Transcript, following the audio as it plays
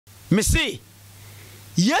Me say,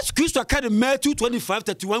 yes, Christ can Matthew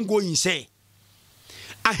 25:31 going say.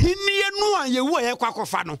 Ahini no an ye wo ye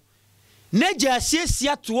kwakofa no. Na gya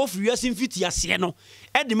asiesia to of wiase mfiti ase no.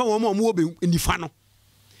 E de ma wo mo wo be nifa no.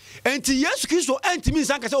 Enti yes Christ antimi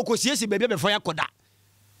nsan ka se okosiesie bebia be fa yakoda.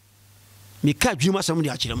 Me ka dwuma sam de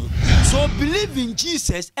akire mu. So believe in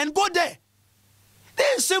Jesus and go there.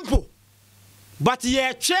 It's simple. But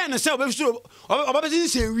ye train say obabezi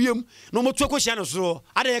say wiem no mo to kwehia no so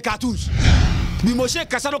ade cartoons. Bi mo she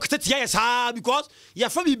kasa no ketetia yes ha because ye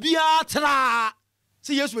fa bibia tra.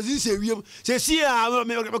 Say yes we say wiem. Say see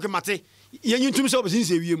okay mate. Ye nyintum say obezi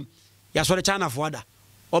say wiem. Ya so the China for ada.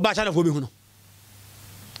 Oba China for be hu no.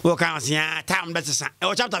 O kan say time that is.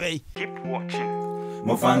 E chapter be. Keep watching.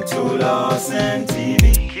 Move on to Lordson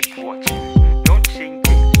TV. Keep watching. Don't change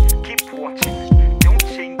it. Keep watching. Don't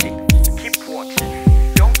change it. Keep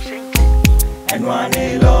watching. Don't change it. And one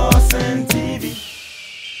Lordson TV.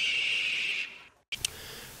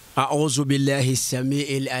 أعوذ بالله السميع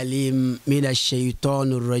العليم من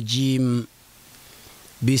الشيطان الرجيم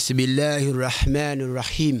بسم الله الرحمن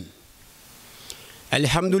الرحيم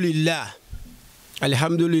الحمد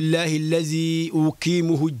لله الذي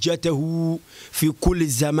أقيم حجته في كل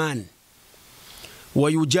زمان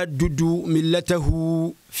ويجدد ملته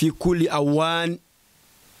في كل أوان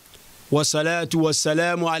والصلاة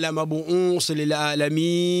والسلام على مبعوث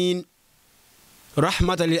للعالمين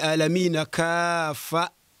رحمة للعالمين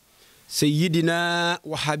كافة سيدنا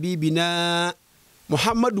وحبيبنا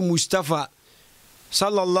محمد مصطفى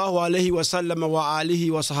صلى الله عليه وسلم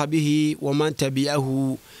وآله وصحبه ومن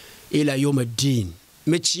تبعه إلى يوم الدين.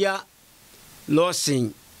 متيا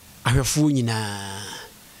Lordson afutuo nyina.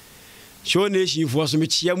 Show nation force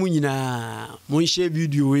metiya mu nyina. Mon share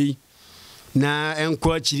video we na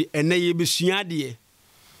enko akiri ene ye besua de.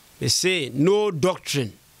 They say no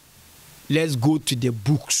doctrine. Let's go to the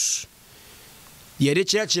books. Yede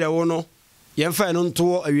chekire wo no yemfa no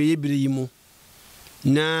nto aweye bire yi mu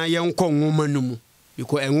na yenko nwoma no mu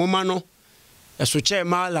because enwoma no esoche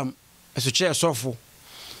malam esoche sofo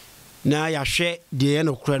na yahwe de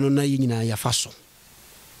no kura no na yinyina yafa so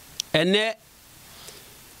ene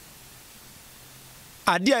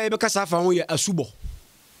ade a yebekasa fa ho ye asubo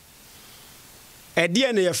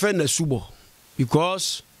ede ne yefa na asubo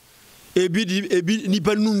because ebi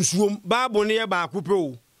nipa nu nsuom bible ne ye ba akope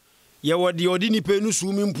o ye wodi odi nipa nu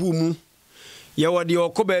sumi mpu mu ye wodi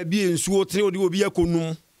okoba bi ensuo tre odi obi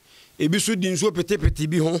akonum ebi so di nsuo petepete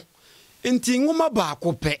bi ho enti ngoma ba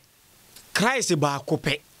akope Christ ba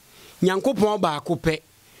akope Nyankopon ba akope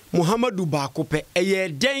Muhammadu ba akope eye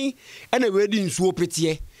den ena we di nsuo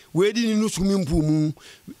pete we di nu sumi mpu mu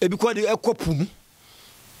ebi ko de ekopum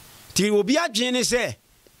ti obi adwen ne se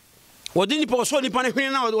wodi nipa so nipa ne hwene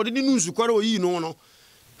na wodi nu nsu kware oyi no no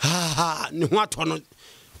ha ne ho ato no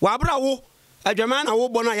wabra wo adwama na wo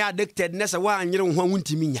bona ya addicted nese wa anyere ho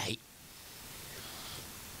wuntimi nyai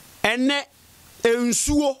enne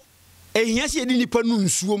ensuo ehia se edi nipa nu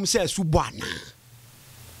nsuom se asubo ana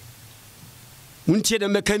muntie de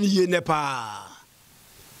mekani ye ne pa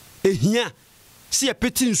ehia se ya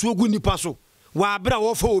peti nsuo gu nipa so wabra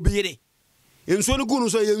wo fa obire ensuo no gu no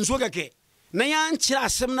so ye nsuo keke na ya nkyira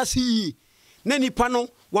asem na si na nipa no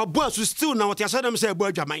wabo asu still na wote asadam se ebo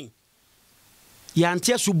adwaman ya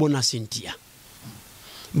ntia subo na sentia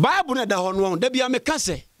Bible na da hono da bia meka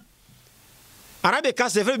se Arabic ka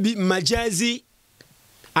se bi majazi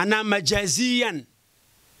ana majaziyan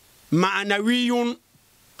ma'anawiyun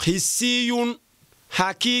hissiyun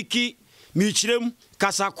hakiki michirem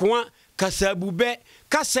kasakwa kasabube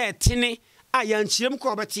kasetene ayanchirem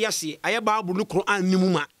ko obete ase aye Bible no Quran nimu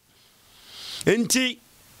ma enti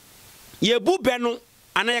ye bube no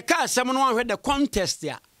ana ye ka asem no ahwe the contest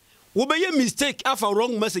ya wo be ye mistake afa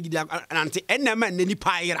wrong message di anante enema nani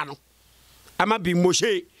paira no ama bi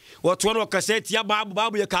moshe what one cassette ya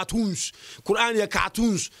babu ya cartoons Quran ya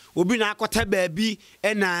cartoons obi na akota baabi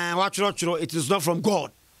ena watchoro it is not from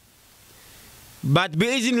God but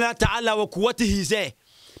basing la ta'ala wa quwwatihi say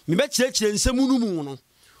me be chire nsemu no mu no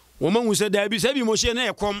wo manwu se da bi se bi moshe na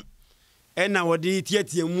yekom ena wodi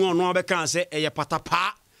tietie mu ono obeka se eye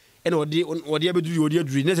patapa ena wodi abedu wodi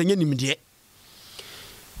aduri na se nyanimde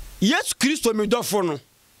Yes Christo me dofo no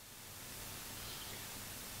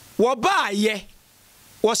wo ba ye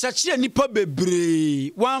wo sachire nipa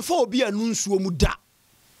bebre wanfa obi anu nsuo mu da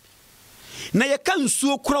na ye ka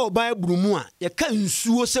nsuo kura oba eburu mu a ye ka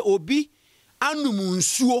nsuo se obi anu mu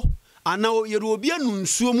nsuo ana ye obi anu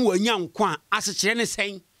nsuo mu wanya nkwa asechire ne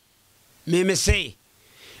sen me say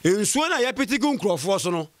nsuo na ye petiku nkrofo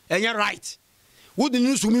so no enye right wo di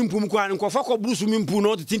nsuo mi mpum kwa nkofo ko buru su mi mpum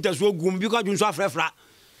no tinta so gum bi kwa dwunso afrefra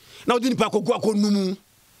na odi nipa kogu akonumu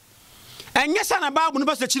And yes, and a Bible no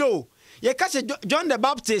pass chiro. Ye ka se John the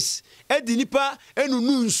Baptist edi nipa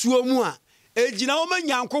enunu nsuo mu a ejina wo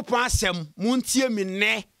manyankopon asem muntie me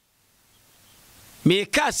ne. Me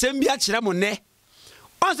ka asem bi a kire mo ne.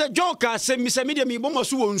 On se John ka asem mi se me de me bomo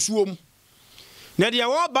so wo nsuo mu. Na de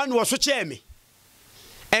wo ba no so che me.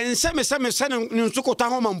 Ense me se nsu kota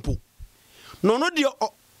ho mampo. No no de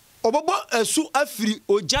obobo asu afiri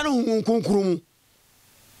oja no hunkunkuru mu.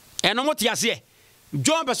 Eno mo tiase.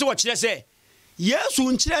 John be so wo kire se Yesu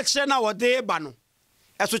nkyerɛ na wɔde ba no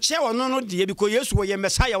ɛso kyɛ wɔno no de because Yesu wɔyɛ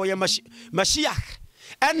Messiah wɔyɛ Mashiach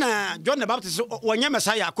and John the Baptist wɔnyɛ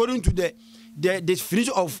Messiah according to the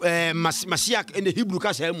definition of Mashiach in the Hebrew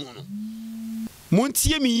kasa mu no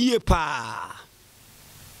montie me yie pa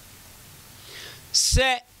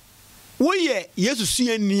sɛ woyɛ Yesu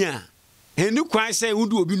suani a ɛni kwan sɛ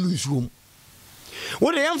wodi obi no nsuom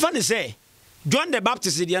wo de yɛmfa ne sɛ John the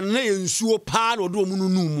Baptist de na yɛ nsuo pa na ɔde ɔmu no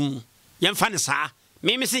mu yɛmfa ne saa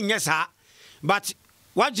me se nyɛ saa but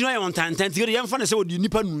wagina yɛ on tantanti yɛmfa ne sɛ wɔde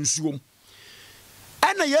nipa no nsuom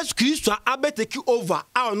ɛna Yesu Kristo abeteki over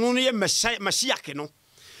a ɔno no yɛ Mashiach no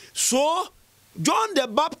so John the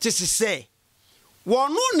Baptist say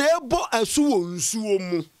wɔno na ɛbɔ asu wɔ nsuo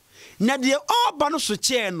mu na deɛ ɔba no so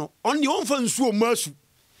kyɛɛ no ɔno deɛ ɔmfa nsuo mu asu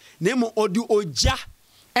na mo ɔde ogya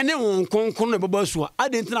ɛne wɔn konkon na ɛbɛbɔ asu a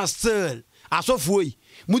adentina still asɔfoɔ yi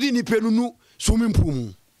mudi nipa no nu swimming pool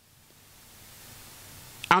mu.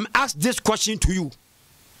 I'm asked this question to you.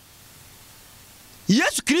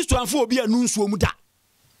 Yes, Christo and for be a nun muda.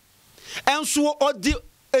 And so or the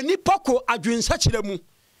enipako adwin such mu.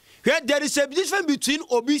 Where there is a difference between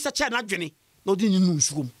obi such an adwini, not in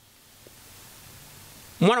news room.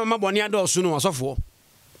 One of my bonny and also no as of for.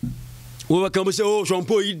 We were come say, oh,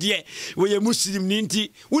 Jean-Paul, dear, we are Muslim ninti,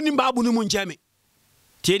 unim babu no munjame.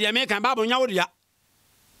 Teddy American babu yawodia.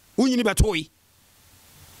 Unini batoi.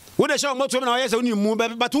 When I show much when I was only move,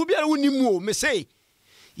 but who be a winning move, me say,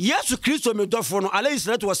 yes, Christo me do for no, alayhi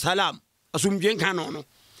salatu was salam, assume Jen Canono.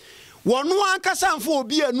 One casan for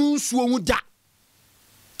be a noon swumuda.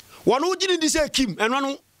 One who didn't say Kim and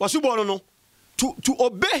one was suborno to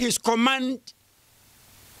obey his command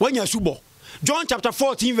when you're subo. John chapter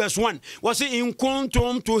 14, verse 1 was in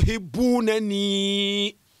quantum to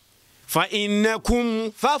Hebunani for in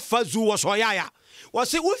Kum Fafazu was Hoyaya.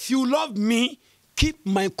 Was it if you love me? Keep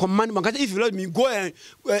my commandment. If you let me go and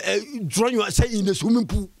drown yourself in the swimming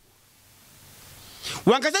pool.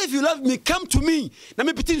 One can say, if you love me, come to me. Let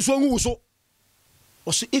me put so.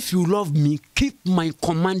 Also, if you love me, keep my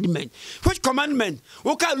commandment. Which commandment?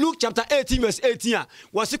 Okay, Luke chapter 18, verse 18.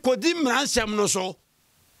 Was it kodim ransom no so?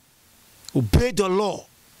 Obey the law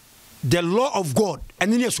of God,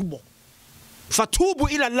 and then yasubo.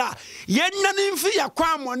 Fatubu ila la. Yenna nimfi ya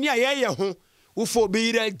kwa moni ya yeye ho. Ufo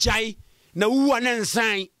beire jai. Na uwa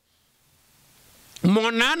nensan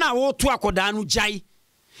monana wo to akoda no jai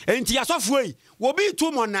enti asofo wo bi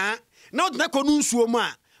to mona na odna konu nsuo mu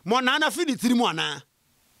a monana fi di tiri mu ana.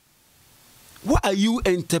 Why are you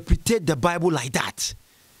interpret the Bible like that?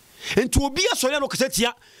 Enti obi asori no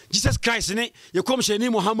kasetia Jesus Christ ne ye kom sheni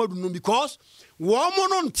Muhammad no because wo mo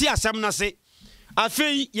no nti asem na se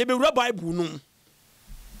afei ye be wura Bible no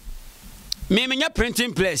me menya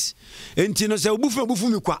printing press enti no se obufu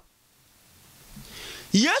mi kwa.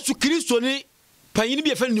 Yesu Kristo ni panyini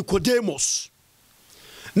bi efel Nicodemus.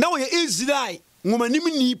 Na wo ye Israel ngomanim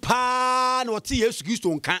ni pa na wote Yesu Kristo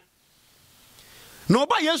nka. Na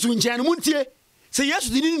oba Yesu nkyɛn no muntie. Se Yesu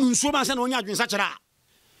dini nsuo ma se na onya adwensa kyera.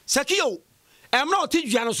 Sakio emra wote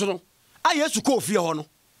dua no so no. A Yesu Kofi ho no.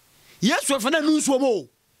 Yesu efa na nsuo mo.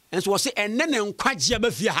 Enso wo se enne ne nkwagye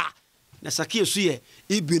ba fie ha. Na Sakio so ye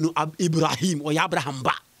ibinu Ibrahim o ya Abraham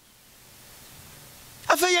ba.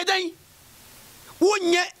 Afa ye dan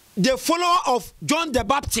Wonye the follower of John the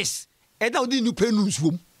Baptist. And now didn't you pay news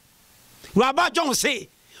room? Rabbi John say,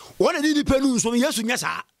 what did you pay news from? Yes, yes, sir.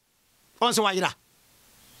 On so why?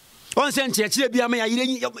 On sent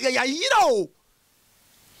you know.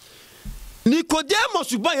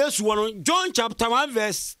 Nicodemus by us one John chapter 1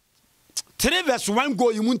 verse 3 verse 1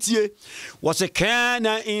 go imuntie was a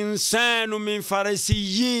kana insanu min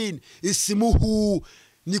Pharisiyin ismuhu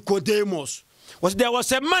Nicodemus. There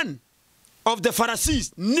was a man of the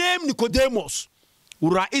Pharisees named Nicodemus.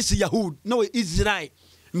 Ura is Yahud, no Israel.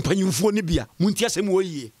 Mpanyumfo ni bia muntia sem wo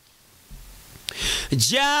yie.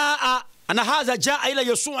 Jaa ana haza jaa ila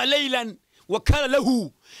Yeshua laylan wa kala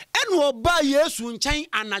lahu. En wo ba Yesu nkyɛn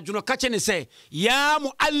anadwono ka kyene sɛ ya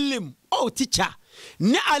muallim o teacher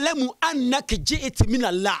ne alamu annaka ji'ta min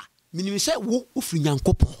Allah. Minim sɛ wo ofiri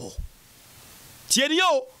Nyankopɔn ho. Tieni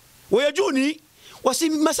yo wo yajuni wasi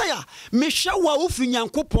Messiah mehwa wa ofiri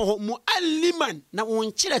Nyankopɔn ho mu aliman na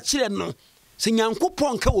won kyerɛkyerɛ no se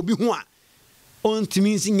Nyankopɔn ka obi ho a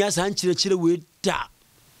ontimi nsi nya san kyerɛkyerɛ we da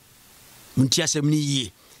munti asɛm ni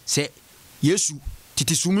yie se Yesu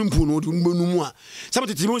titi swimming pool no mbonu mu a sama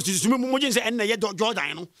titi swimming pool mo gye se enna ye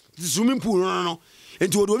Jordan no titi swimming pool no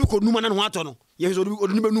enti odo obi ko numa na no ato no ye so odo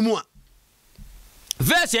ni benu mu a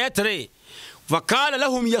verse 3 vakala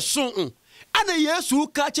lahum yasun ana Yesu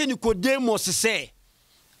ka che Nicodemus se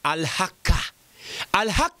alhaka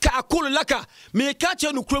aqulu laka me ka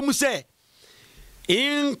che no kuramu se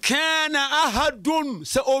in kana ahadun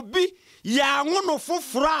se obi ya ngono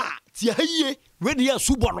fofora ti haye we ne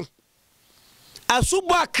asubo no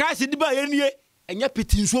asubo Christ di ba yenie enya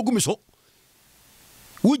peti nso ogumi so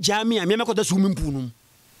wo jami a me mekoda swimming pool no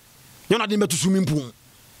nyona de metu swimming pool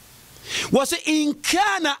was in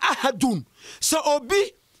kana ahadun se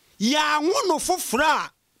obi ya ngono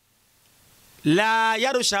fofora la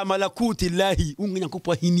yarusha malakuti llahi unnya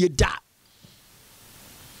kopo hinie da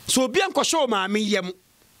so obi anko show ma me yem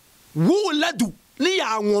wo ladu ni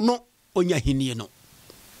ya ngono onya hinie no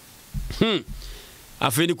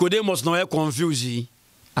afeni Nicodemus no e confuse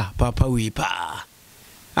papa we pa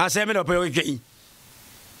aseme no pa we gei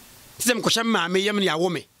tisem ko shama me yem ni ya wo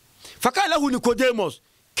me fakala hu Nicodemus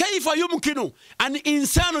kaifa yumkinu an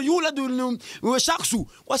insanu yuladu wa shakhsu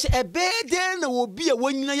was ebede na obi a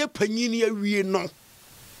wanyina ye panyini awie no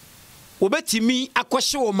obetimi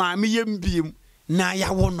akwhye wo maame yembiem na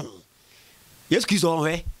ya wo no Yesu Kristo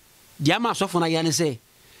he dia ma sofo na ya ne say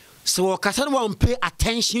so kasa no one pay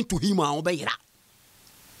attention to him a obeyira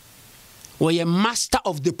we master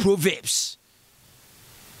of the proverbs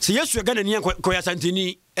so Yesu ga na ni ko ya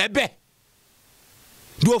santini ebe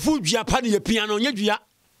do ofu dua pa ne ye piano nya dua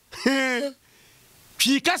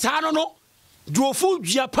Pika sano no drofu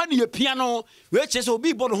dua pa ne piano we che so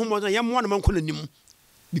obi bono homo ye mo na manko nanim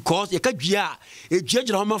because ye ka dua e dua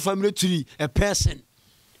gira homa family tree a person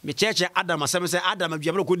me cheche Adam asem se Adam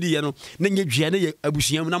dua bro ko di ye no na nye dua na ye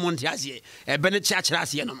abusuam na monte ase e be ne chiachira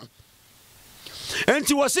ase no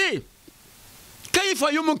enti wo se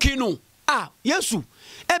kaifa yumkinu Yesu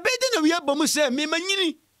e be de na we abom se me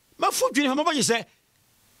manyini mafudwini homa ba se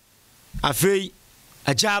afei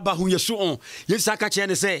ajabahu yasu'un yesaka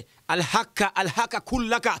chene se alhaka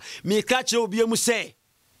kullaka me ka che obi mu se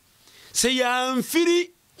ya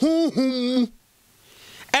mfiri huhum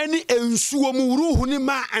ani ensuo mu ruhu ni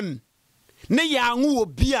ma'an ne ya nwu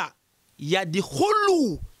obi a ya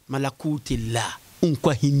dikhulu malakutillah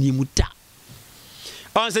unkwa hini muta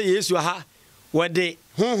on se Yesu wode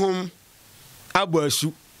huhum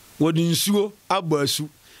abasu wode nsuo abasu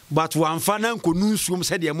but wamfa na nkonu nsuo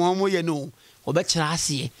se de mo ye no obekira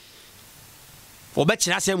ase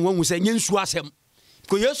mo hu se nyensu asem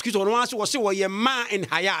ko Yesu Kristo no ase wo se wo ye ma in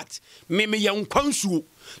hayat me ye nkwansuo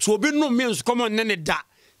so obi no me nsu komo ne da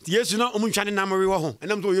Yesu na omuntwane na mwe wo ho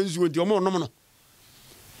enam so yensu ndi omo no mo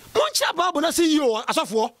moncha babu na se yo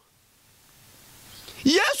asofo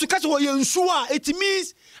Yesu ka se wo yensu a it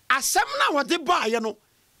means asem na wo de ba ye no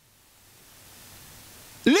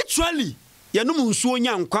literally ye no nsuo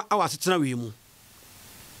nya nkwa awasetena we mu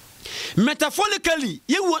metaphorically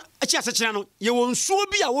ye wo achi asechena no ye wo nsuo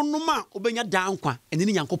bi a wonuma obenya da nkwa ene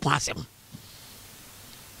ni Nyankopon asem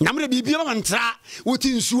namre bibia ma ntra woti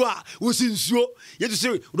nsuo a wosi nsuo ye to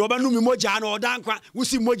se do ba numi moja na oda nkwa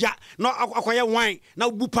wosi moja na akoye wan na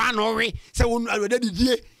bupa na owe se won alwada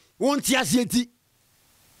didie wonti asieti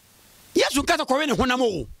Yesu kata kowe ne honam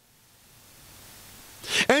o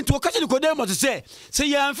enti wakati Nicodemus se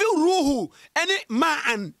ya mfi ruhu ene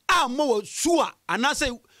ma'an mo suwa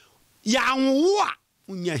anase ya nwa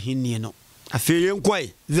unya hinie no afeye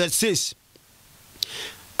nkwai verse 6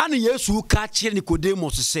 ana Yesu ka kire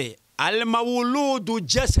Nicodemus se al mawludu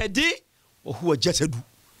jasadi wa huwa jasadu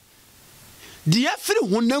dia firi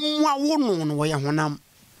honam mu awono no ya honam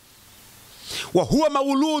wa huwa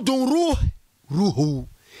mawludu ruhu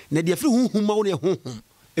na dia firi honhum ma wo ne honhum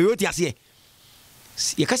eyoti ase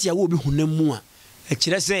ye kasi ya wo bi honam mu a e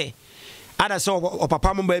kire se ada se o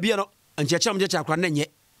papa mo ba bia no anche kire mo je akra na nye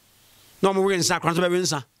no mo we nsa akra so ba we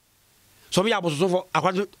nsa so me ya bososofo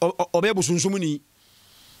akra obe bosunsumu ni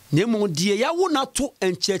ne mo die ya wo na to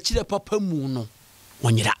anche kire papa mu no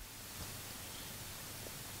onyira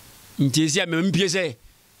ntezi a me mpie se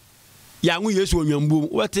ya nwu Yesu onwambu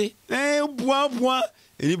wote bua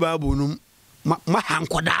eni ba bonum ma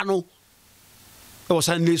hankoda no e wo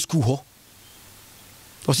Sunday school ho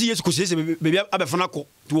o si Yesu ko se bebi abefana ko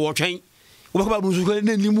to wo twen wo ba bu nsu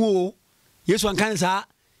na nimu o Yesu an kan sa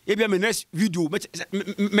e bia me next video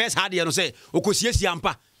me sa de no se o ko siesie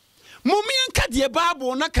ampa mumien ka de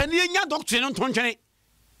bible na kan enya doctrine no tontwene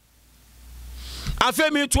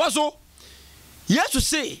Afe me to so. Yes to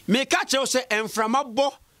say, me catch you say enframa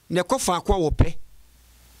bo ne kofa akwa wo pe.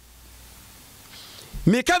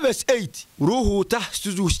 Me ka verse 8. Ruhu ta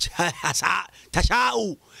suzu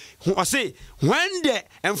tashau. O say when the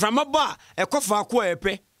enframa bo e kofa akwa e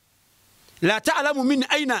pe. La ta'lamu min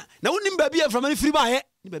aina. Na wonim ba bia enframa ni firi ba he.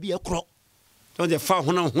 Ni ba bia kro. So the fa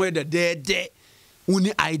hona ho de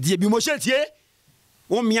uni idea bi mo shetie.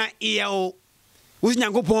 Wo mia eo. Wo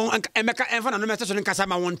nyankopon emeka enfa na no mete so ne kasa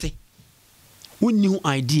ma wonte. Wonni ho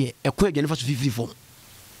idea e kwa agane fa so fifiri fom.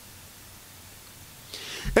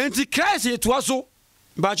 Enti Christ e to so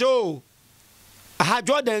ba jo aha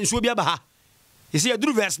Jordan so bia ba ha. You see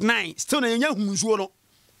aduru verse 9 still na nya hunsuo no.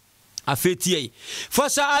 Afetie. For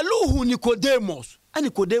sa'aluhu Nicodemus. And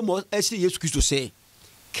Nicodemus esi Yesu Kristo say,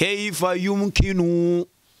 "Kaifa yumkinu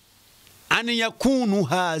an yakunu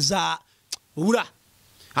haza." Ura.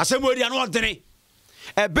 Asemori anu odene.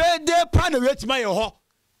 Ebede pa na wetima ye ho.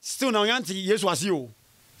 Still na yanti Yesu asio.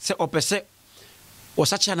 Se opese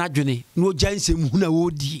osacha na adwene na ojansem hu na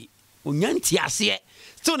wodi. Onyanti ase.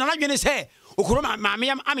 Still na adwene se okoro maame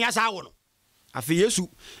ame asa awo no. Afi Yesu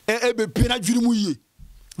ebe pina adwene mu ye.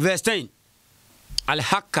 Verse 10.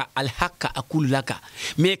 Al-haka akulu laka.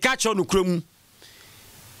 Me catch on ukrum.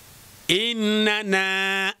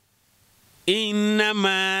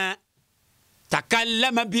 Innama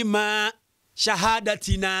takallama bima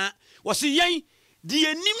shahadatina. Wasi yen di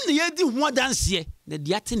enim ne yedi ho danse. Ne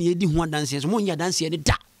di ate ne yedi ho danse. So mo nya danse ne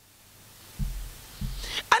da.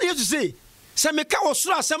 Ani Yesu say, "Se me ka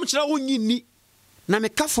osoro asem kira wonyini na me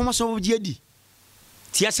ka foma so obji adi."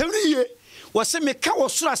 Ti asem ne ye. Wase me ka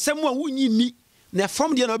osoro asem a wonyini na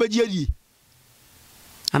fom de na obji adi.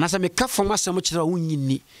 Anasa me ka foma asem kira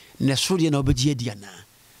wonyini na so de na obji adi ana.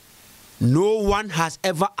 No one has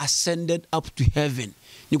ever ascended up to heaven.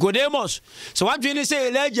 Nicodemus, so what do you say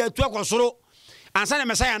Elijah to akosoro? Ansa na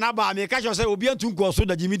Messiah na ba me ka say obi antu nkosoro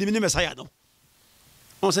da jimi de me Messiah no.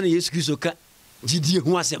 On say Yesu Kristo ka jidie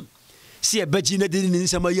ho asem. Se e baji na de ni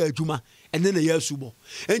nsema ya adwuma ene na Yesu bo.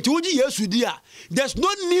 Enti oji Yesu di a, there's no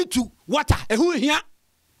need to water. Ehu hia.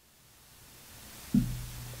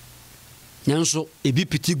 Nyanso ebi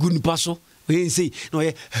piti gu nipa so. We say no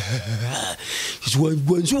ye. So wa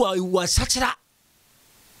sachira.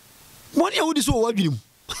 Money a wudi so wa dwunim.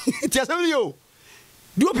 Ti asem yo.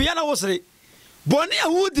 Di obi ya na wo sere. Boni a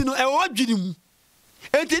wudi no e wa dwunim.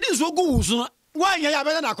 Enti di so gu wusu no. Wa nya ya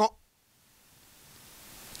be na ko.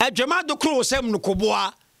 Adwama do kro sem no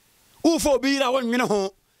koboa. Ufo bi ra won nwene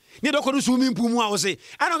ho. Ni do ko do swimming pool mu a wo say.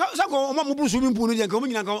 Ano sa ko o ma mu swimming pool no de nka o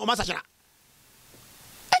nyina nka o ma sachira.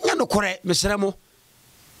 Enya no kore mesere mo.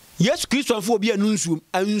 Yes Kristo afo obi anu nsuo.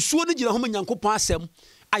 Ansuo no gina ho Nyankopon asem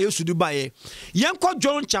a Yesu du bae. Yenko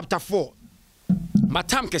John chapter 4.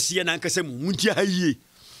 Matam kese na nkase mu munti haye.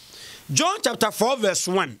 John chapter 4 verse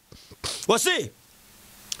 1. Wo say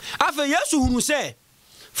afa Yesu hunu say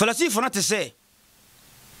Falasifo na te say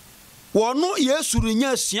wono Yesu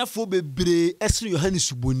nya asuafo bebre esre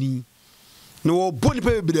Yohanes boni. Na wo boni pa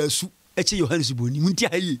bebre asu eche Yohanes boni munti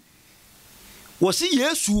haye. Wo say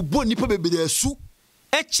Yesu boni pa bebre asu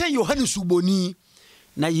eche Yohanes boni.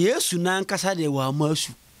 Na Yesu na nkasa de wa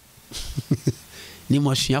masu. Ni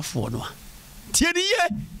masuafo no. Tie di ye.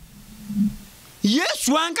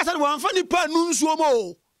 Yesu ankasa de wa mfa ni pa nu nsuo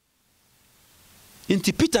mo.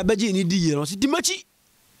 Inti Peter beji ni di ye no si di machi.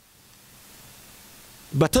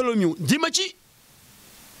 Bartholomew di machi.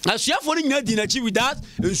 Asuafo ni nyina di na chi with that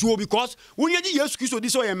nsuo because when ye Yesu Kristo di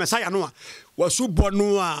so ye Messiah no a wasu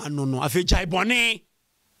bono a no afi jai bone.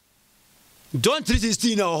 John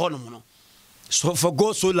 3:16 na ho no. So for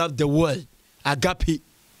God so loved the world, agape.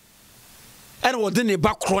 And what then a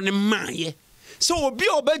background man ye. So obi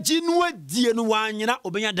obeji no adie no wanyina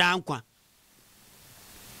obenya dan kwa.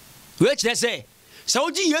 Which they say, so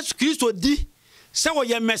oji Yesu Kristo di, say wo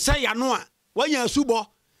ye Messiah no a, wo nya subo,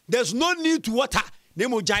 there's no need to water.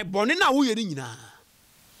 Nemo jai bone na wo ye ni nyina.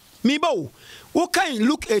 Mi ba wo kan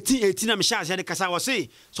Luke 18:18 na me sha ase de kasa wo say,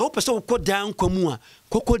 so wo pese wo kɔ dan kwa mu a,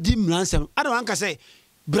 kokodi mransem. I don't want say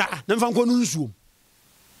bra na mfa nko nsuo.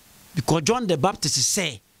 Because John the Baptist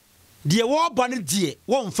say die wo bane die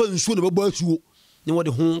wo mfa nsuo na bɛbɔ asuo ne wo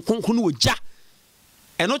de ho konko no ogya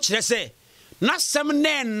eno kyerɛ sɛ na sem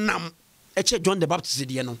na nam eche John the Baptist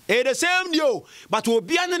die no the same dio but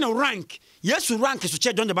obi an no rank Yesu rank so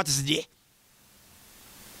che John the Baptist die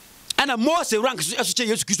ana Moses rank so che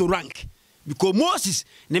Yesu Kristo rank because Moses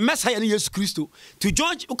ne Messiah ne Yesu Kristo to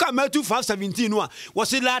John uka Matthew 5:17 no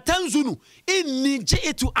was la tanzunu inni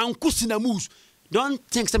jetu ankusinamus. Don't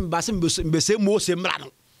think some basim be Moses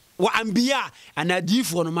mrano wa ambia and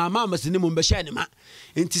adifo no mama masine mo be shane ma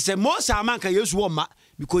enti se Moses amanka Yesu wo ma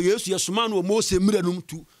because yes yesuma no Moses mmiranum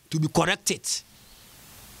to be corrected.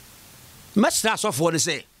 Mesra so for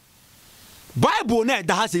say Bible na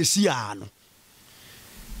da ha se sia no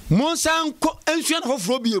monsan ko ensua na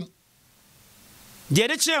foforo biem de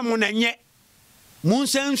de kire mo na nye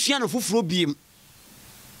monsan ensua na foforo biem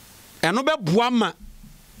eno be boa ma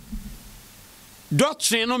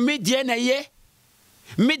doctrine no medie na ye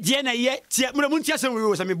tie mo mun tie asem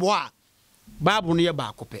we so me boa Bible no ye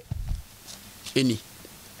ba akopɛ eni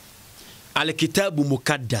al-kitabu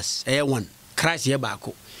mukaddas one Christ ye ba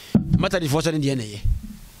ako mata di force de na ye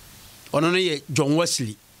ono no ye John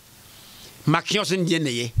Wesley Makios de na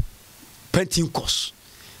ye Pentecost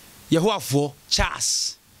Yehoafo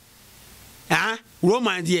Charles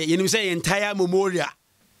Roman de ye say entire memorial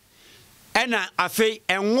ena afei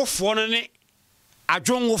enwofo no ne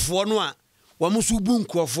adwonwofo no a wamusu bu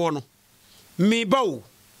nkrofo no me bawo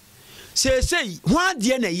sei ho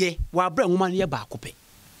de na ye wa bra nwoma ne ye ba akopɛ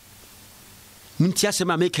munti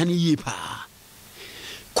asema meka ne yie pa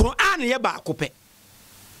Quran ye ba akopɛ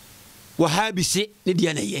Wahabi se ne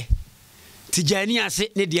de na ye Tijani ase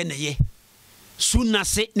ne de na ye Sunna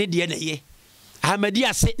se ne de na ye Ahmadi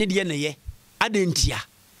ase ne de na ye adentia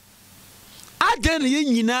aden ye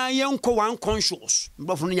nyina ye nko wan conscious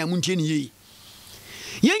mbofo no nyamuntie ne ye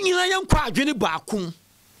ye nyina ye nko adwene baakum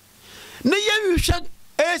ne ye hwehwe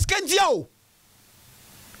eskantia o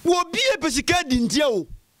wo bie pesika dintia o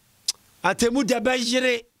atemu de ba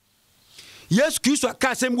yire Yes Christ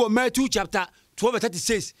aka sem go Matthew chapter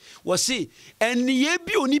 12:36 was say and ye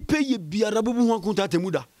bi oni pe ye biara bobu ho akonta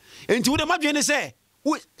atemu da enti wo de madwene se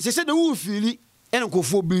se de wo fili en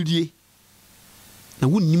nkofo bildie na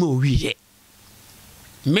wo nima o wiye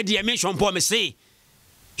media mention po me say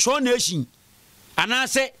show nation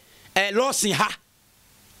anase Lordson ha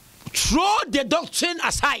throw the doctrine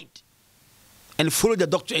aside and follow the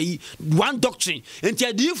doctrine one doctrine enti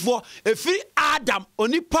adifo efiri Adam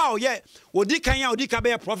onipa oye odi kan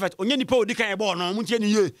be prophet onye nipa odi kan e bo no muntie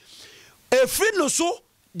ni ye efiri no so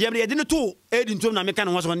de de ne to edi ntom na meka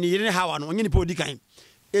no so ni yire hawa no onye nipa odi kan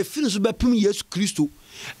efiri so be pim Yesu Kristo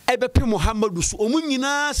e be pim Muhammadu so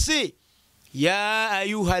omunyina se ya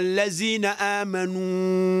ayyuhallazina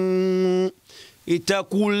amanu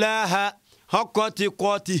itaqullaha haqqa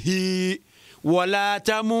tiqatihi wala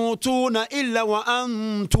tamutuna illa wa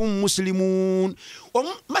antum muslimun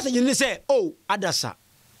message ni say adasa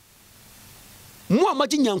mo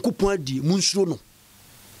amaji nyankopon adi munsuro no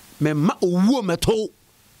me ma owuo meto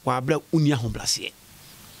wa abra unia homblase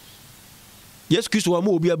Yesu Kristo wa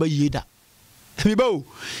mo obi abayi da mi ba o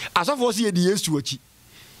asofo se ye di Yesu achi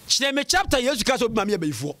kire me chapter Yesu Kristo obi ma me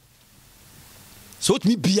abayifo so to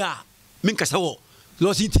me bia me nkasa wo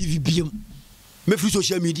Lordson TV biem me free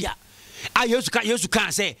social media Yesu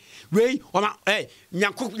can say we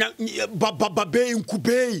nyanko baba be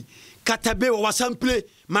nkube katabe wa sample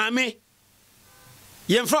mame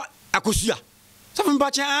yemfa akosia safun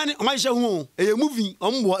ba cha ane o ma hye hu e moving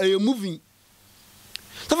ombo e moving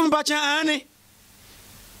safun ba cha ane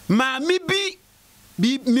mame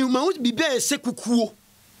bi mi ma bi be sekukuo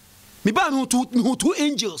mi ba no two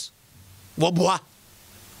angels wo boa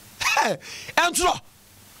entro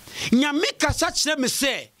nyame kasa kire me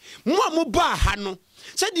say mo ba ha no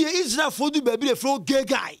se de Israel fo du baby le fro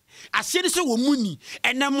gegai ase de se wo muni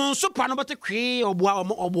enam so pa no bete kwe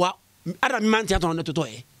oboa adam manti aton no toto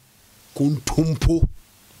kontompo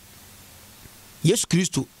Yesu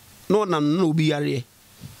Kristo no na no obi yare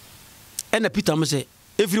ena Peter mo se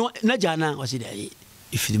everyone na jana o se de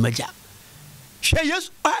ifiri maja she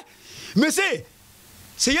Yesu me se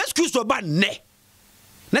Yesu Kristo ba ne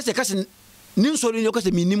na se kase nin so ni ko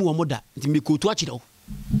se minim wo moda nti me kotu a kire wo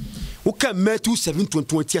Uka Matthew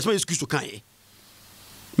 7:20 as Yesu Kristo kan e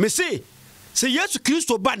me se Yesu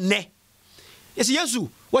Kristo ba ne ese Yesu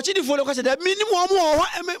wachi di follow kwase da minimum omo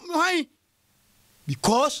hwan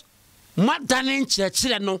because madanen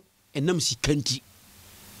chire no enam sikanti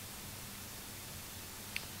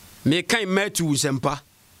me kan Matthew sempa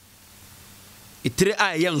itre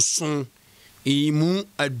aye nson imu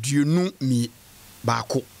aduonu mi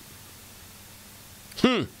baako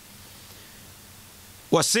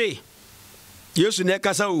wase Yesu ne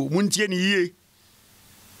kasa o muntie ni yie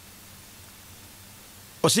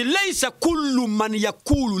wase laysa kullu man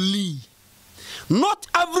yaqulu li not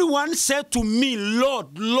everyone said to me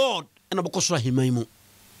Lord Lord ena bokoso ahimaimu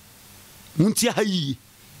muntie hayi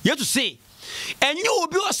Yesu say enye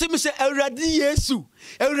obi wase me say awurade Yesu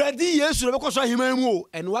na bokoso ahimaimu o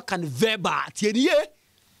en wa kan verbal tie ni ye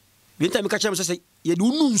binta me ka chem say ye de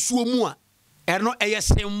unu nsuo mu a erno eye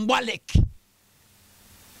symbolic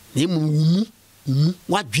ne mu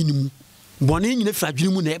wadwene mu bone nyine fra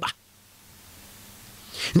dwene mu na eba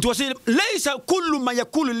It was laysa kullu ma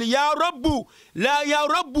yakulu li ya rabbu la ya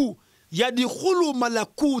rabbu yadkhulu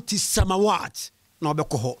malakuti samawat no be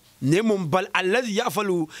ko nemum bal alladhi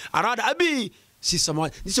yafalu arada abi si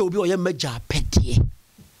samawat ni se obi o ye maja pedie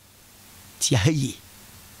ti hayi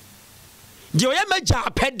je o ye maja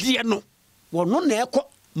pedie no wono na ekọ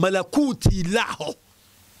malakuti laho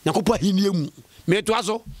nakopa hiniemu me to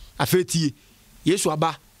aso afetie Yesu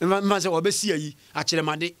aba ma se obesi ayi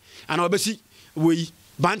akiremade ana obesi wei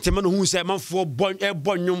bantema no hu se manfo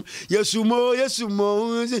bonyum Yesu mo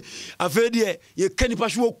afedie ye kanipa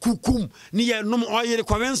hwo kukum ni ye nom oyere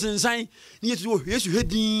kwawensensan ni Yesu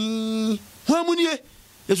hedin ho amunie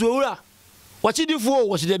Yesu owura wachidifo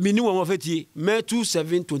wachide mini wo afetie Matthew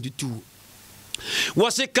 7:22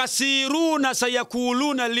 wasikasiruna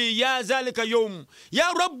sayakuluna li ya zalika yawm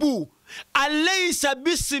ya rabbu alaysa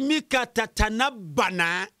bismika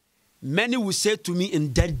tatanabbana. Many will say to me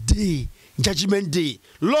in that day, judgment day,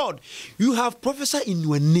 Lord, you have prophesied in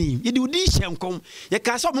your name. You do this shall come. You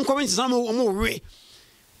can't stop coming to some way.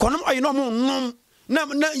 Come on, you know, no,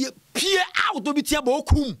 peer out to be tiabo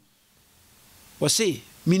kum. Was say,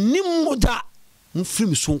 minimoda,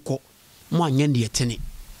 mfrim sonko, mwanyendi etene.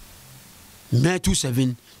 Matthew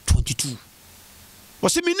 7:22.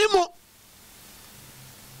 Was say minimo.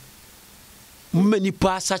 Many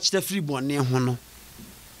pass such the free born near hono.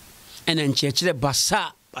 And then church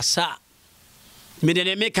basa. Me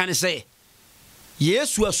de me can say,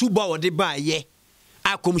 yes, we are suba or de ba ye.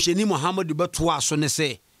 I commissioni Muhammad beto aso ne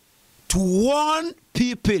say to warn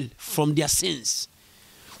people from their sins.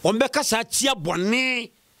 Ombeka sa tia bone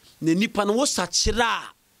ne nipa no sachira.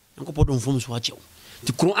 Nkopo don fom so achew.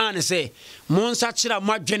 The Quran say, mon sachira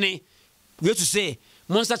madwene. We to say,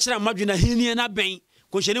 mon sachira madwene hini na ben.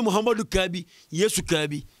 Commissioni Muhammad kabi, Yesu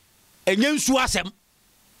kabi. Enye nsu asem.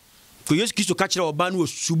 Ko Yesu Kristo ka kire oba no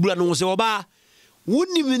subula no se oba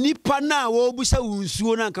woni nipa na wo busa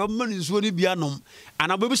unsuo na nka ma nsuo ni bia nom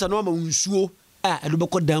ana bo busa no ma unsuo edo be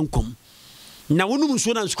ko dankom na wonu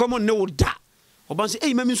nsuo na nsuko mo ne wo da oba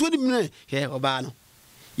se ma nsuo ni me he oba no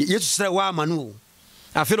Yesu sere wa ma no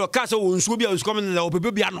afero ka se wo nsuo bia nsuko mo ne la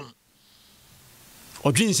obebe bia nom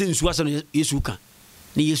odwin se nsuo asa no Yesu ka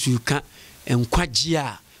ni Yesu ka enkwagye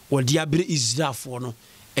a wodi abere Israelfo no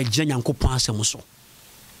egye Nyankopɔn asem so.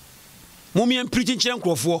 Mummy preaching children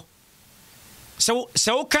crofo.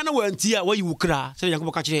 So can I want here where you cry? So you can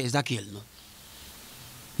catch it Ezekiel. No.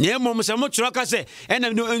 Near moments, I'm not sure I say, and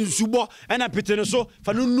I'm no subo, and I pity so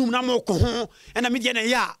for no more cohon, and I'm median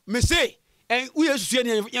ya, me say, and we are seeing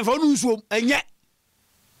your phone, and yet.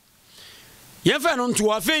 You found on to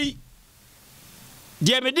our fee.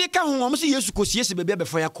 Dear Medica, who almost used to cost yes, baby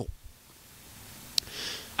before you.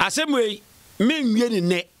 As same way, me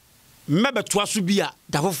net, maybe twice to be a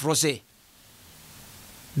devil frose.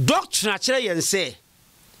 Doctor naturally say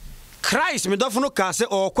Christ me don't know ka say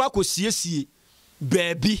or kwa ko siesie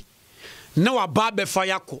baby na wa ba be fa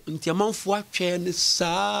yako nti amanfo atwe ne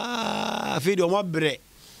sa video mo bre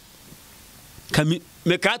kami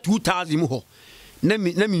me ka 2000 mu ho na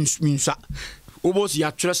minsa obos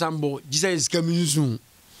ya twa sambo Jesus is coming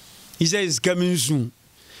soon.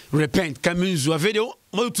 Repent coming soon video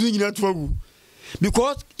mo tu nyina to agu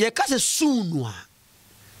because ye ka say soon wa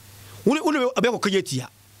uni abeko kajetia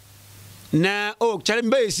na chale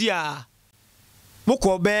mbesi ya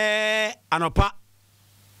moko be anopa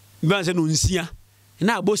mbanse no nsia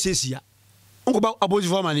na abosesia onko ba abozi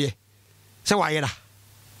forma ne se wayera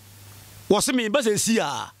wose me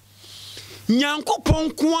basesia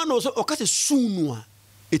Nyankopɔn ko ano so okase sunu a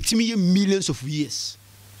etimi ye millions of years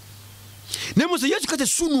na mo se Yesu kase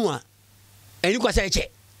sunu a eni kwa se eche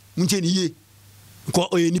munche ni ye ko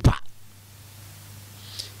oye nipa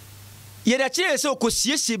yeda chire se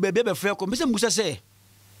okosiesie bebe be frɛ ko me se musa se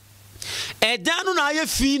edan no na aye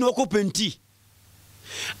fi na okopenti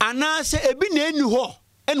ana se ebi na enu ho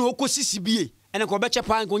ena okosisi bie ena ko be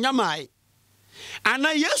chepa nko nyamai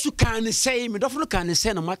ana Yesu kan say me dofo no kan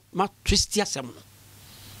say na ma twist asem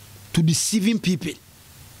to deceiving people.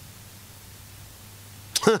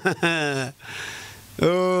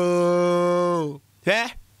 Oh, eh?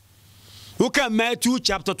 Look at Matthew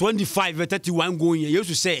chapter 25 verse 31 going.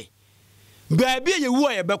 Yesu say baby ye wo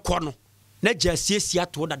ye be kono na jasiesia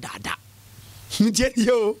to da dada ntie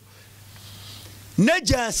yo na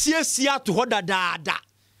jasiesia to da dada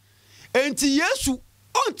enti Yesu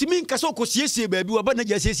ontimi nka so kosiesie baby wo ba na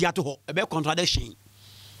jasiesia to ho e be contradiction.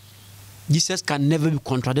 Jesus can never be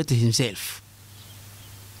contradicted himself.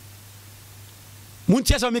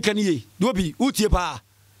 Muntia so me kan ye do bi utie pa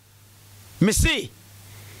me say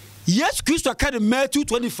yes Christ can Matthew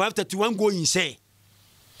 25:31 going say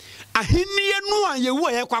ahiniye no an ye wo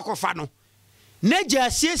ye kwakofa no Neja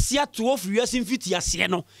sia to of wiase mfiti ase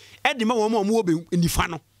no e de ma wo mo wo be nifa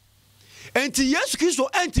no enti Yesu Kristo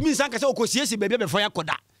entimi nsan ka se okosiesie baabi be fa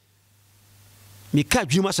yakoda me ka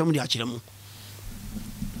dwuma asam de akire mu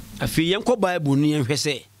afi yenko Bible no yenhwe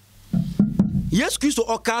se Yesu Kristo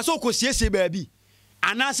oka se okosiesie baabi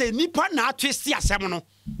ana se nipa na atwesi asem no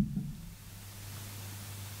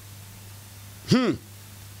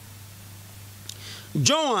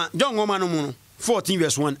John woman no 14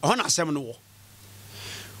 verse 1 ona asem no wo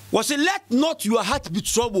was say let not your heart be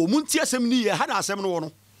troubled munti asem ni ye hada asem no wo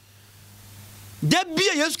no de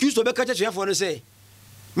bia Yesu Kristo be ka chefo no say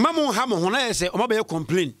mamu ha mo ho na say o ma be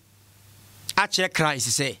complain a che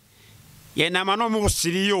Christ say ye na ma no mo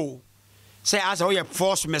siri yo say as o ye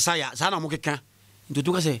force messiah sa na mo keka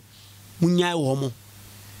ntutu ka say munya wo mo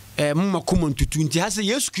mo makomo ntutu nti ha say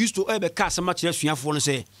Yesu Kristo e be ka asem a che suafo no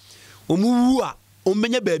say o mu wu a o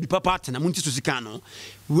menya baabi papa atena munti so sika no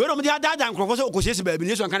we no me dia dada nkrofo say okosiesi baabi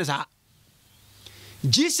Yesu anka ne sa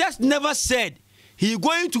Jesus never said he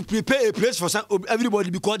going to prepare a place for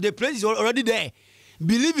everybody because the place is already there.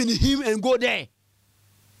 Believe in him and go there.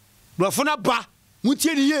 The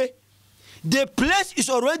place is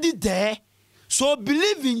already there, so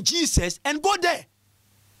believe in Jesus and go there.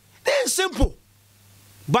 It's simple.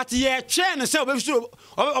 But yeah, chain and say no more so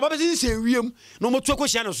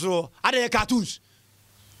other cartoons.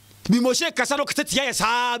 Be Moshe Kasano yes,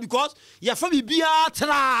 because your family be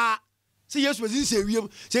atra. See yes was in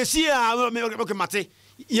say see okay mate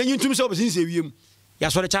yen tum say was in say wiem ya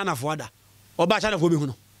so the China for da oba China for be hu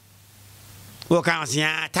no wo kan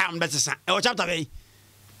say time that is e chapter be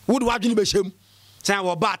would wa dwene be shem say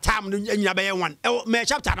wo ba time no nya be one e me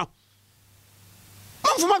chapter no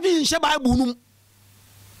man for ma be in Bible num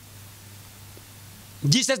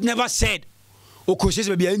Jesus never said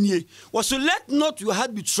so let not your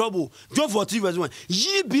heart be troubled. John 14 verse 1.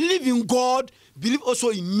 Ye believe in God, believe also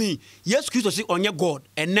in me. Yes, Christ say on your God,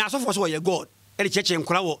 and now so for your God. And the church in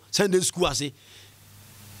Kurawo Sunday school I say.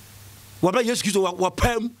 What yes Christ wa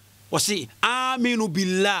pam was say aminu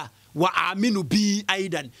billah wa aminu bi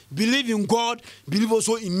aidan. Believe in God, believe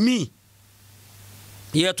also in me.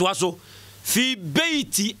 Here to also fi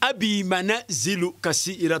baiti abi manazilu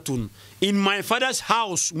kasiratun. In my father's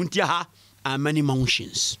house muntiaha are many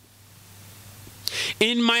mansions.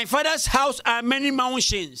 In my father's house are many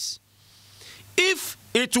mansions. If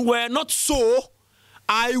it were not so,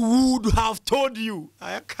 I would have told you.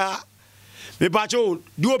 Me bacho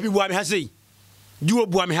do obi bua me ha say. Do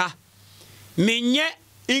obi bua me ha. Menye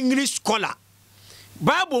English scholar.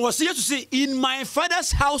 Bible was here to say in my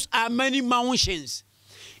father's house are many mansions.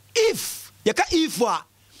 If yaka ifwa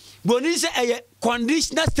boni say a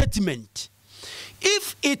conditional statement.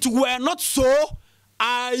 If it were not so,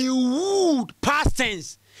 I would past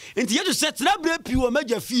tense. And yet to say travel piwo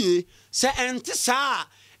meja fie say enti sa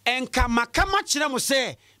enka makama kire mo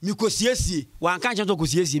say mikosiesie wan kan che to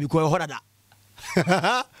kosiesie because hodada.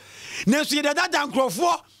 Na so ye dada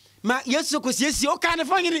nkrofo ma yesu kosiesie o kan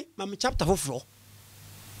fa ngini ma me chapter foforo.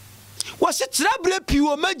 Was it travel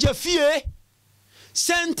piwo meja fie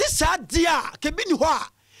senti sa dia ke bi ni ho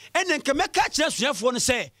a enen ke meka kire suafo no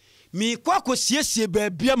say mi kwa kosiesie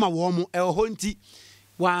baabia ma wo mo e ho nti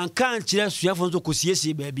wan kan kire suafo so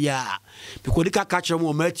kosiesie baabia because dika ka kire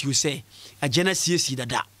mo Matthew say agena siesie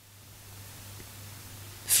dada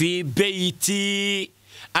fi baiti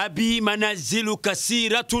abi manazilu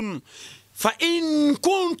kasiratun fa in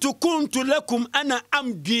kuntu lakum ana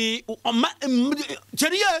amdi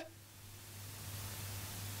cheriye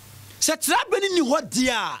se trabeni ni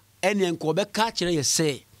hodia ene enko be ka kire ye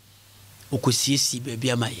say okosiesie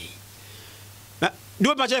baabia ma ye.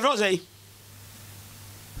 Do my chef say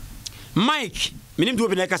Mike, minim do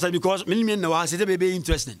be like us because minim na wa say be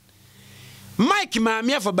interesting. Mike ma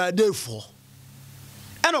me for bad day for.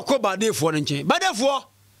 E no ko bad day for nche. Bad day for.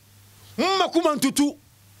 Makuma ntutu.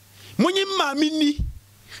 Munyi ma mini.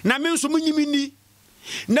 Na me nso munyi mini.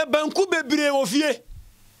 Na banku bebre wo fie.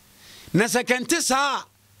 Na sekente sa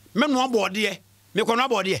me no abode. Me ko no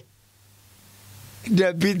abode.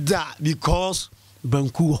 The bit that because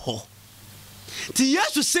banku ho. Ti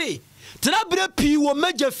Yesu say trabre pi wo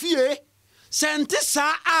meja fie sente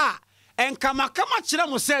sa a enkamakama kire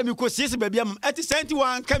mo say mi kosiesie babia am eti sente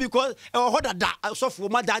wan ka because e ho dada sofo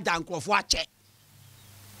ma dada nkrofo ache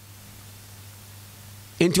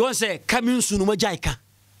enti won say kamin sunu ma jaika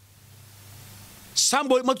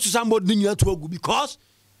somebody ni to agu because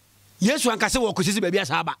Yesu anka say wo kosiesie babia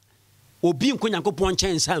sa ba obi nkonyankopon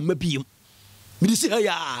chensa mabiem mi disi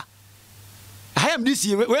ya I am this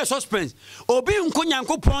year, where suspense. Obi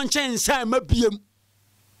nkonyanko ponchen sa mabiem.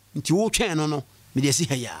 Nti wo twen no no, me de si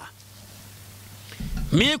ha ya.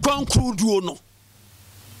 Me conclude no.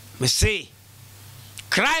 me say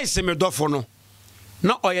Christ me dofo no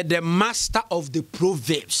na oye the master of the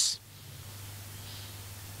proverbs.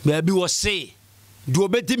 Baby was say do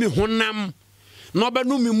obedi me honam na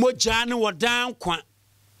obenu me mogya ne wodan kwa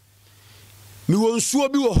me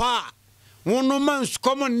wonsuo bi wo ho a wono man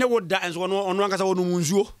common ne woda enso ono ankasa wono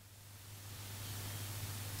munsuo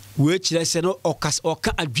we kire se no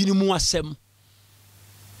oka adwini mu asem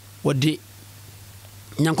wode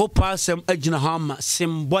nyankopa asem agina ha ma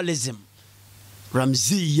symbolism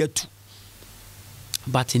ramzi yatu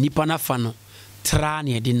but nipa na fa no tra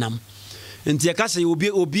ne de nam nti ya kasa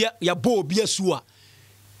obi ya bo obi asu a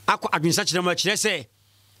akwa adwensa kire ma kire se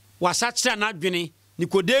wasa kire na adwene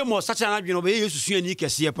Nicodemus sa kire na adwene obe Yesu suani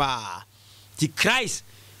kese pa ti Christ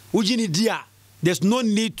ujini dia there's no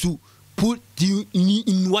need to put you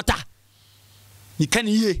in water. You can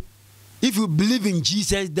hear. If you believe in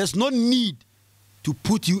Jesus, there's no need to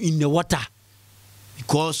put you in the water.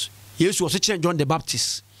 Because Jesus was teaching John the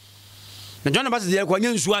Baptist. Now John the Baptist they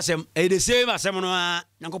kwanya nsu asem the same asem no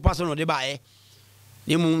nyanko pastor no de ba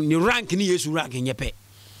ni rank ni Jesus rank nyepe.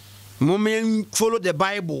 Mo follow the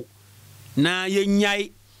Bible na ye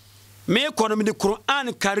nyai me kono the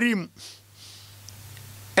Quran Karim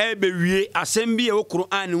Ebewie assembly e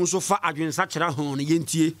Quran nso fa adwensa kira ho ne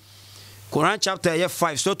yentie Quran chapter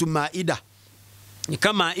 5 so to Maida ni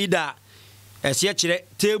kama Maida ese kire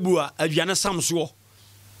table a aduane samso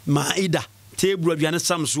Maida table aduane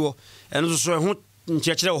samso eno so ho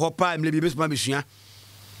nkekere ho pa emle bi besuma besua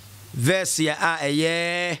verse ya a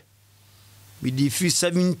eye we di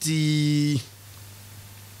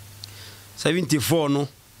 74 no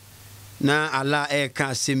na ala e ka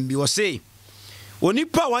assembly wo say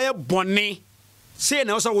Onipa waye bone say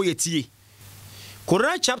na osa wo yetie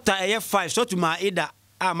Quran chapter 5 so to Maida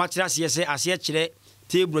a matira se ase kire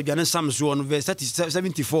table aduane samso on verse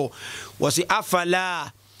 74 was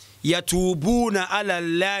afala yatubuna ala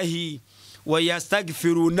allahi wa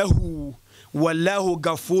yastaghfirunahu wallahu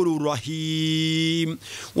ghafurur rahim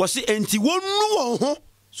was enti wonu ho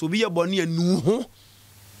so bi ye bone anu ho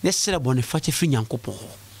ne sere bone fa che fri nyankopon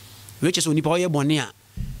we che so onipa waye bone a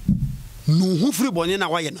no hu free bone na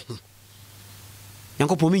waye no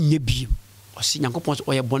nyankopon me nya bi o si nyankopon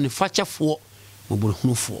o ye bone fachefo mo boro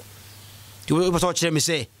hunufo ti we so kire me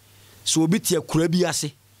say so obi tie kura bi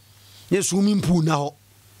ase ye so mi mpu na ho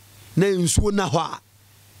na nsuo na ho a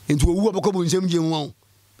enti owu abako bo nsem je nwa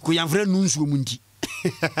ko yanfre nu nsuo mu nti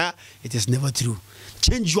it is never true.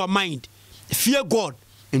 Change your mind, fear God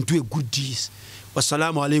and do a good deeds.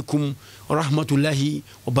 Wassalamu alaikum wa rahmatullahi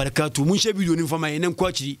wa barakatuh. Mun she video ni fama enen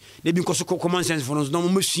kwachi ne bi nkoso common sense for us no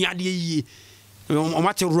mo sua de yi o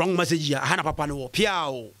mate wrong message ya hana papa no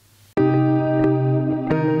piao.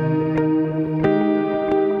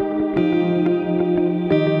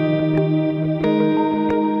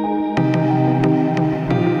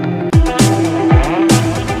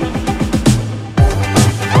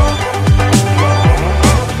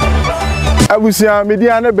 Abusia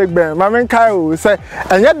media na big ben mamen kai o say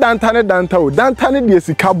enye dantane de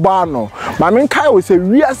sika ba no mamen kai o say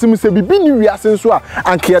wiase mu say bibi ni wiase nso a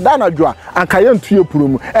anka yeda na dwo anka ye ntuye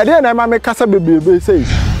puromu e de na mamen kasa bebebe say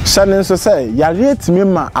shane nso say yare etimi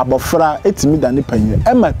ma abofra etimi dane panyin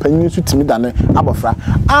e ma panyin nso timi dane abofra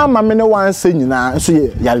a mamen ne wan say nyina nso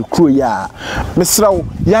ye yare kuro ya mesrawo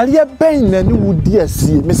yare ben na ni wudi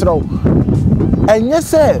asie mesrawo enye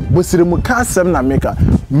say bosiremu ka asem na meka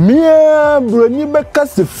mia broni beka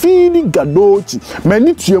se fini gadochi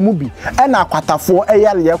mani tuemu bi e na akwatafo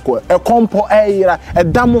eyare yeko e kompo eyira e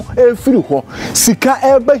damo e firi ho sika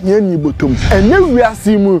e ba hiani botom enye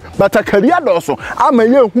wiase mu batakaria doso ama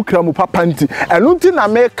ye hu kramu papa nti enunti na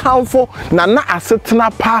me kanfo na asetena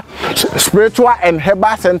pa spiritual and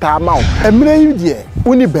herbal center amount emre yidie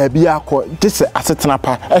uni baabi akọ dise asetena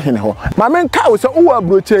pa ehene ho ma men ka wo se wo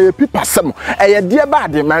abroche ye pipasem eye de ba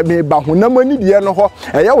de ma me ba honamani die no ho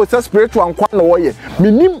eye wo se spiritual nkwa no wo ye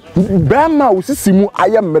minim bema wo sisimu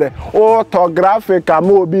ayemre orthographic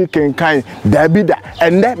ama obi kenkan dabida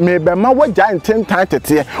enne me bema wo ja ntentan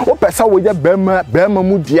tete wo pesa wo ye bema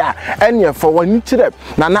mu dia ene fa wani kire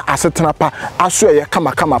na asetena pa aso eye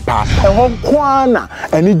kama pa ehon kwana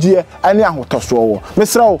anigye ane ahotoso wo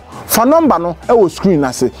mesra wo fa number no e wo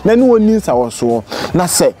na se na ni woni nsa wo so na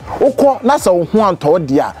se ukọ na se wo ho anto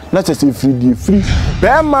dia na se free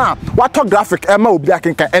bema wato graphic ema obi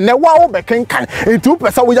akenkan ene wa wo bekenkan enti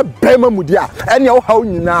pesa wo ye bema mu dia ene wo hawo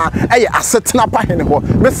nyina eye asetena pa hene ho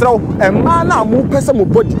mesra wo ema na mu pesa mu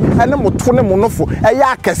body ene mo to ne mo nofo eye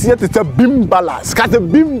akese tete beam balance ka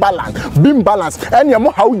beam balance ene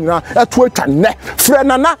mo hawo nyina eto atwa ne frɛ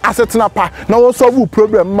na asetena pa na wo solve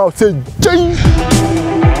problem ma se jin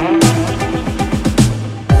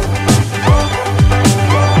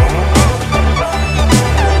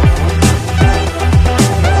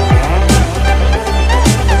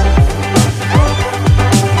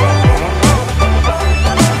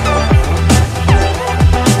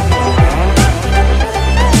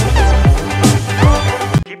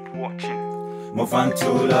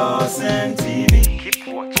Mofanto Lordson TV. Keep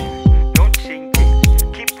watching, don't change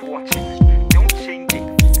it. Keep watching, don't change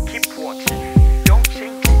it. Keep watching, don't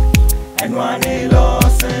change it. And one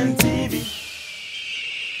Lordson TV.